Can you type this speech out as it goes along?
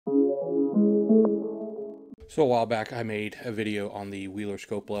So a while back I made a video on the Wheeler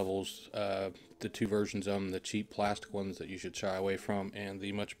scope levels, the two versions of them, the cheap plastic ones that you should shy away from, and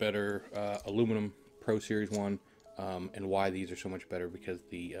the much better aluminum Pro Series one, and why these are so much better, because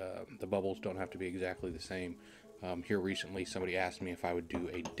the bubbles don't have to be exactly the same. Here recently somebody asked me if I would do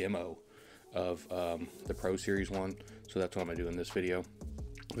a demo of the Pro Series one, so that's what I'm going to do in this video.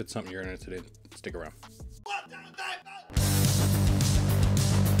 If it's something you're interested in, stick around.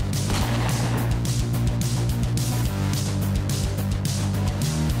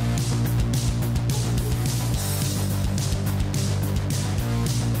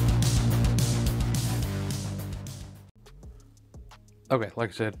 Okay, like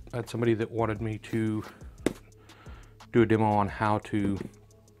I said, I had somebody that wanted me to do a demo on how to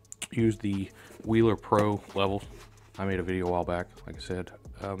use the Wheeler Pro levels. I made a video a while back, like I said,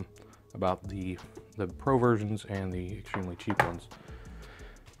 about the Pro versions and the extremely cheap ones.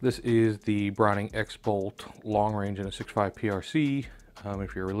 This is the Browning X-Bolt long range in a 6.5 PRC.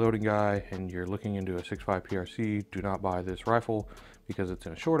 If you're a reloading guy and you're looking into a 6.5 PRC, do not buy this rifle because it's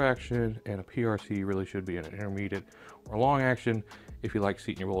in a short action, and a PRC really should be in an intermediate or long action if you like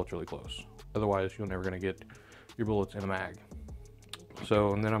seating your bullets really close. Otherwise, you're never going to get your bullets in a mag.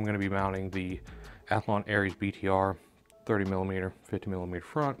 So, and then I'm going to be mounting the Athlon Aries BTR 30mm, 50mm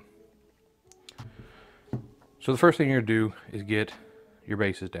front. So the first thing you're going to do is get your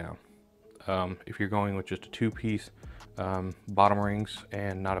bases down. If you're going with just a two-piece bottom rings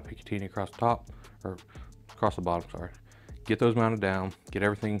and not a Picatinny across the top, or across the bottom, sorry, get those mounted down, get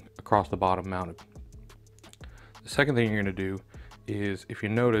everything across the bottom mounted. The second thing you're going to do is, if you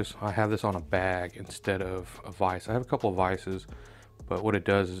notice, I have this on a bag instead of a vise. I have a couple of vices, but what it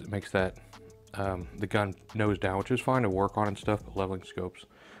does is it makes that the gun nose down, which is fine to work on and stuff, but leveling scopes,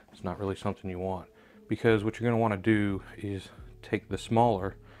 it's not really something you want. Because what you're going to want to do is take the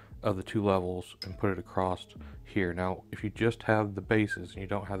smaller of the two levels and put it across here. Now, if you just have the bases and you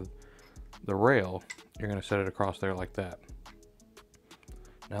don't have the rail, you're going to set it across there like that.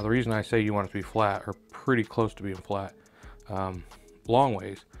 Now, the reason I say you want it to be flat, or pretty close to being flat, long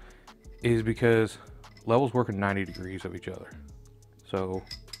ways, is because levels work at 90 degrees of each other. So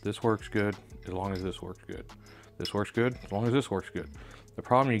this works good as long as this works good. This works good as long as this works good. The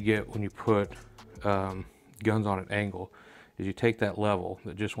problem you get when you put guns on an angle is you take that level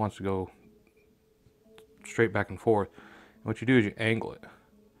that just wants to go straight back and forth, and what you do is you angle it.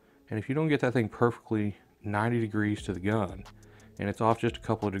 And if you don't get that thing perfectly 90 degrees to the gun, and it's off just a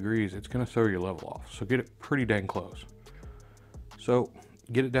couple of degrees, it's going to throw your level off. So get it pretty dang close. So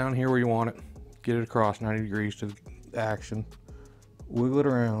get it down here where you want it, get it across 90 degrees to the action, wiggle it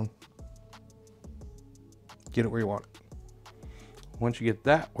around, get it where you want it. Once you get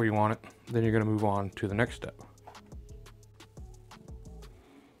that where you want it, then you're going to move on to the next step.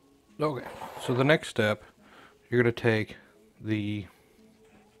 Okay, so the next step, you're going to take the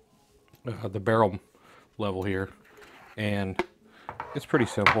barrel level here, and it's pretty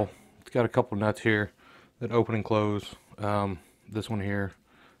simple. It's got a couple nuts here that open and close. This one here,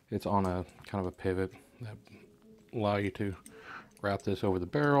 it's on a kind of a pivot that allow you to wrap this over the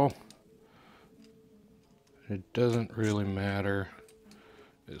barrel. It doesn't really matter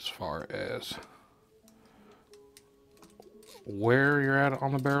as far as where you're at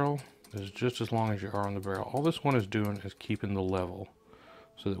on the barrel, is just as long as you are on the barrel. All this one is doing is keeping the level,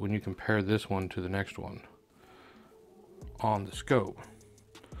 so that when you compare this one to the next one on the scope,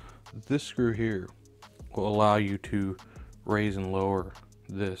 this screw here will allow you to raise and lower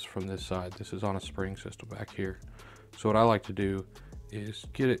this from this side. This is on a spring system back here. So what I like to do is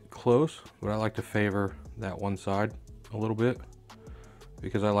get it close, but I like to favor that one side a little bit,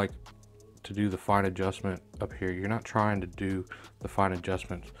 because I like to do the fine adjustment up here. You're not trying to do the fine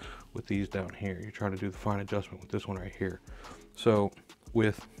adjustments with these down here. You're trying to do the fine adjustment with this one right here. So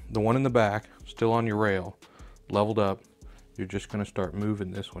with the one in the back still on your rail, leveled up, you're just going to start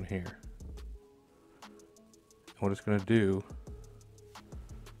moving this one here. And what it's going to do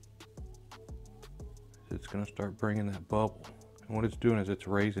is it's going to start bringing that bubble. And what it's doing is it's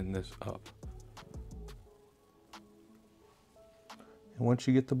raising this up. And once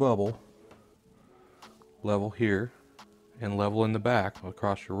you get the bubble level here and level in the back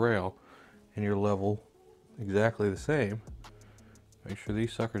across your rail, and your level exactly the same, make sure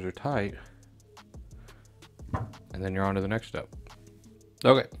these suckers are tight, and then you're on to the next step.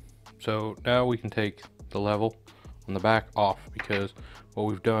 Okay, so now we can take the level on the back off, because what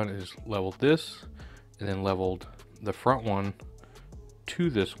we've done is leveled this and then leveled the front one to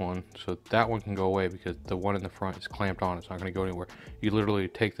this one, so that one can go away, because the one in the front is clamped on. It's not going to go anywhere. You literally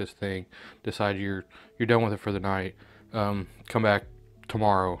take this thing, decide you're done with it for the night, come back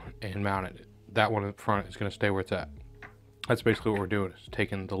tomorrow and mount it, that one in front is going to stay where it's at. That's basically what we're doing, is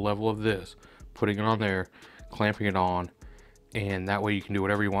taking the level of this, putting it on there, clamping it on, and that way you can do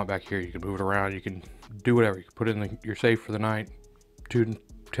whatever you want back here. You can move it around, you can do whatever. You can put it in your safe for the night,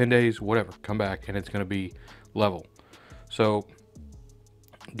 10 days, whatever, come back and it's going to be level. So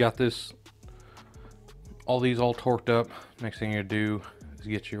got this, all these all torqued up. Next thing you're gonna do is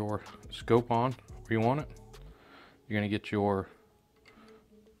get your scope on where you want it. You're gonna get your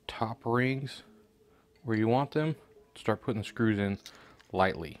top rings where you want them. Start putting the screws in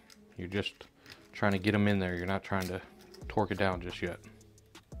lightly. You're just trying to get them in there. You're not trying to torque it down just yet.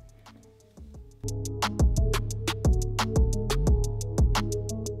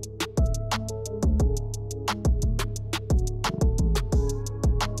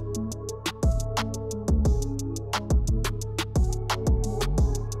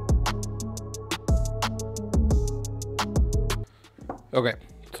 Okay,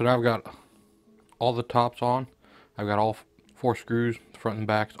 so now I've got all the tops on. I've got all 4 screws, front and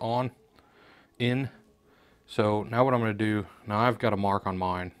backs on, in. So now what I'm going to do, now I've got a mark on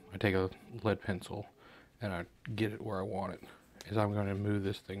mine. I take a lead pencil and I get it where I want it. Is I'm going to move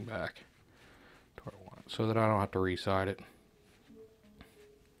this thing back to where I want it so that I don't have to reside it.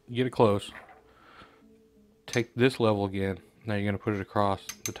 Get it close. Take this level again. Now you're going to put it across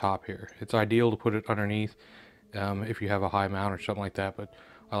the top here. It's ideal to put it underneath if you have a high mount or something like that, but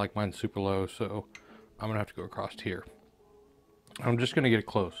I like mine super low, so I'm gonna have to go across here. I'm just gonna get it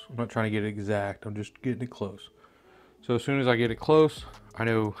close. I'm not trying to get it exact, I'm just getting it close. So as soon as I get it close, I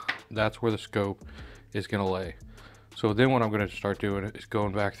know that's where the scope is gonna lay. So then what I'm gonna start doing is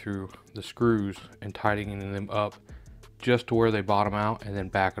going back through the screws and tightening them up just to where they bottom out, and then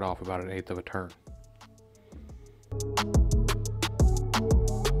back it off about 1/8 of a turn.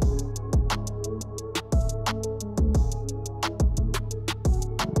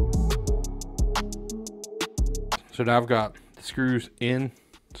 So now I've got the screws in,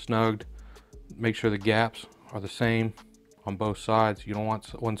 snugged. Make sure the gaps are the same on both sides. You don't want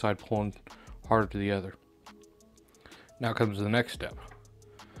one side pulling harder to the other. Now comes the next step.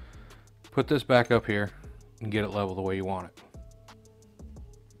 Put this back up here and get it level the way you want it.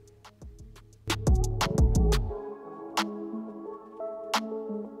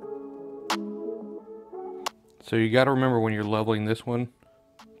 So you got to remember when you're leveling this one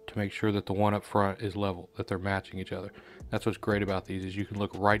to make sure that the one up front is level, that they're matching each other. That's what's great about these, is you can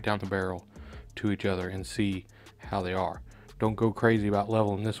look right down the barrel to each other and see how they are. Don't go crazy about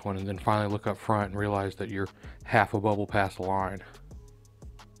leveling this one and then finally look up front and realize that you're half a bubble past the line.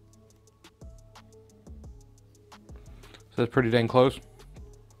 So that's pretty dang close.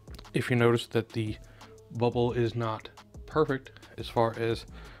 If you notice that the bubble is not perfect as far as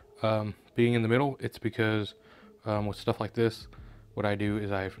being in the middle, it's because with stuff like this, what I do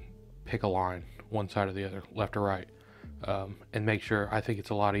is I pick a line, one side or the other, left or right, and make sure. I think it's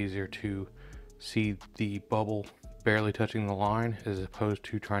a lot easier to see the bubble barely touching the line as opposed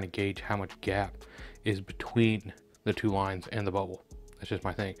to trying to gauge how much gap is between the 2 lines and the bubble. That's just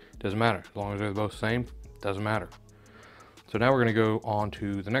my thing. Doesn't matter. As long as they're both the same, doesn't matter. So now we're going to go on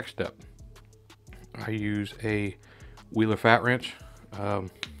to the next step. I use a Wheeler fat wrench.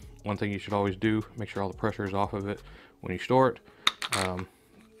 One thing you should always do, make sure all the pressure is off of it when you store it.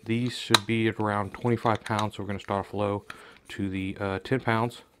 These should be at around 25 pounds, so we're going to start off low to the 10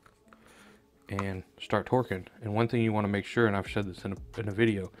 pounds and start torquing. And one thing you want to make sure, and I've said this in a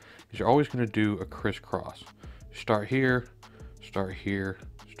video, is you're always going to do a crisscross. Start here, start here,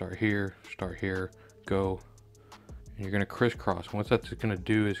 start here, start here, go, and you're going to crisscross. And what that's going to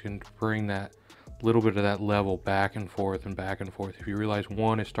do is going to bring that little bit of that level back and forth and back and forth. If you realize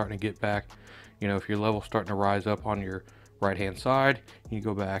one is starting to get back, you know, if your level's starting to rise up on your right hand side, you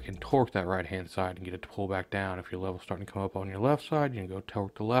go back and torque that right hand side and get it to pull back down. If your level's starting to come up on your left side, you can go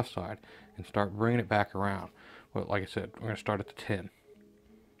torque the left side and start bringing it back around. Well, like I said, we're going to start at the 10.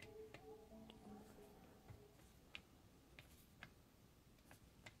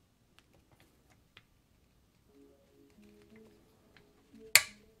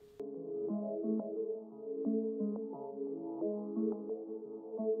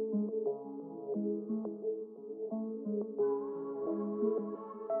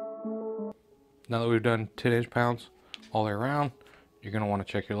 Now that we've done 10 inch-pounds all the way around, you're going to want to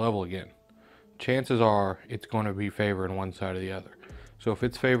check your level again. Chances are it's going to be favoring one side or the other. So if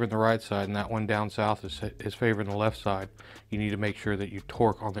it's favoring the right side and that one down south is favoring the left side, you need to make sure that you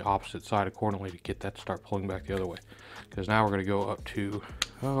torque on the opposite side accordingly to get that to start pulling back the other way. Because now we're going to go up to,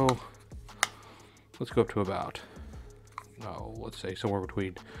 let's go up to about, let's say somewhere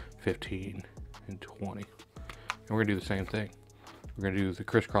between 15 and 20. And we're going to do the same thing. we're going to do the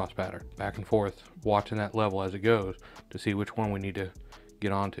crisscross pattern, back and forth, watching that level as it goes to see which one we need to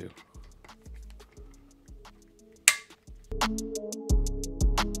get onto.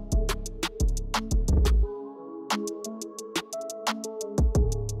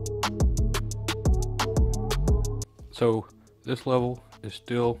 So this level is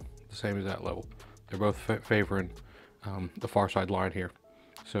still the same as that level. They're both favoring the far side line here.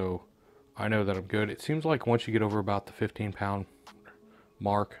 So I know that I'm good. It seems like once you get over about the 15-pound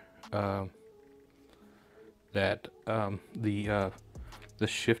mark, that the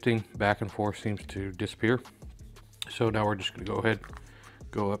shifting back and forth seems to disappear. So now we're just going to go ahead,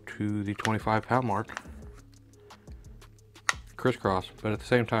 go up to the 25-pound mark, crisscross, but at the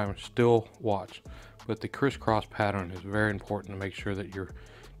same time still watch. But the crisscross pattern is very important to make sure that you're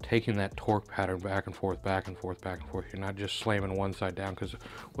taking that torque pattern back and forth, back and forth, back and forth. You're not just slamming one side down, because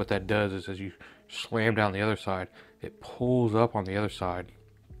what that does is as you slam down the other side, it pulls up on the other side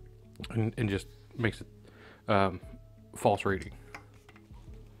and just makes it false reading.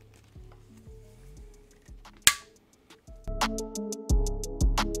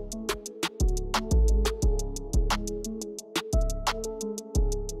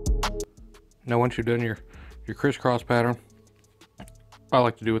 Now once you're done your crisscross pattern, I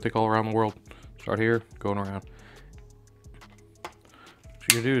like to do what they call around the world. Start here, going around. What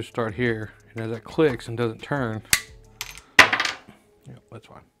you're gonna do is start here, and as that clicks and doesn't turn, yep, that's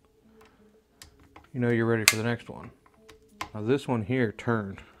fine. You know you're ready for the next one. Now this one here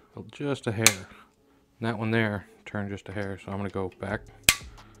turned just a hair. And that one there turned just a hair. So I'm gonna go back,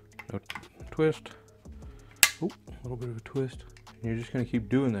 no twist, oop, a little bit of a twist. And you're just gonna keep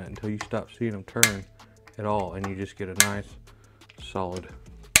doing that until you stop seeing them turn at all, and you just get a nice solid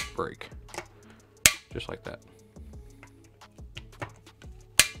break, just like that.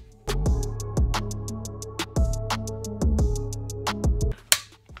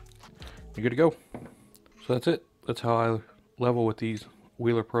 You're good to go. So that's it. That's how I level with these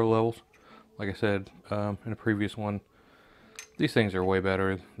Wheeler Pro levels. Like I said in a previous one, these things are way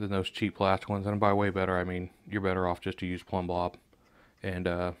better than those cheap plastic ones, and by way better I mean you're better off just to use Plumb Bob and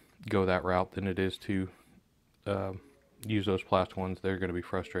go that route than it is to use those plastic ones. They're going to be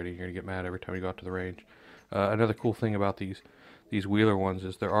frustrating. You're going to get mad every time you go out to the range. Another cool thing about these Wheeler ones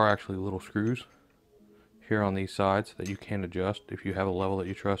is there are actually little screws here on these sides that you can adjust if you have a level that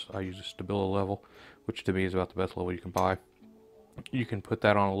you trust. I use a Stabilo level, which to me is about the best level you can buy. You can put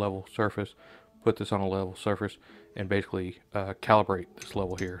that on a level surface, put this on a level surface, and basically calibrate this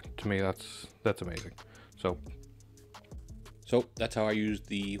level here. To me, that's amazing. So that's how I use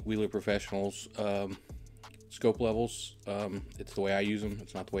the Wheeler Professionals scope levels. It's the way I use them.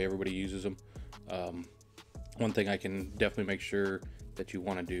 It's not the way everybody uses them. One thing I can definitely make sure that you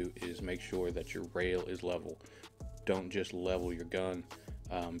want to do is make sure that your rail is level. Don't just level your gun,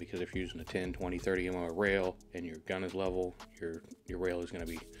 because if you're using a 10, 20, 30 mm rail and your gun is level, your rail is going to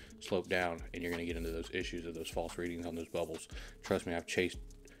be sloped down, and you're going to get into those issues of those false readings on those bubbles. Trust me, I've chased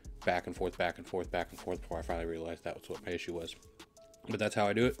back and forth, back and forth, back and forth before I finally realized that was what my issue was. But that's how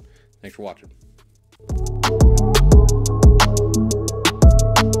I do it. Thanks for watching.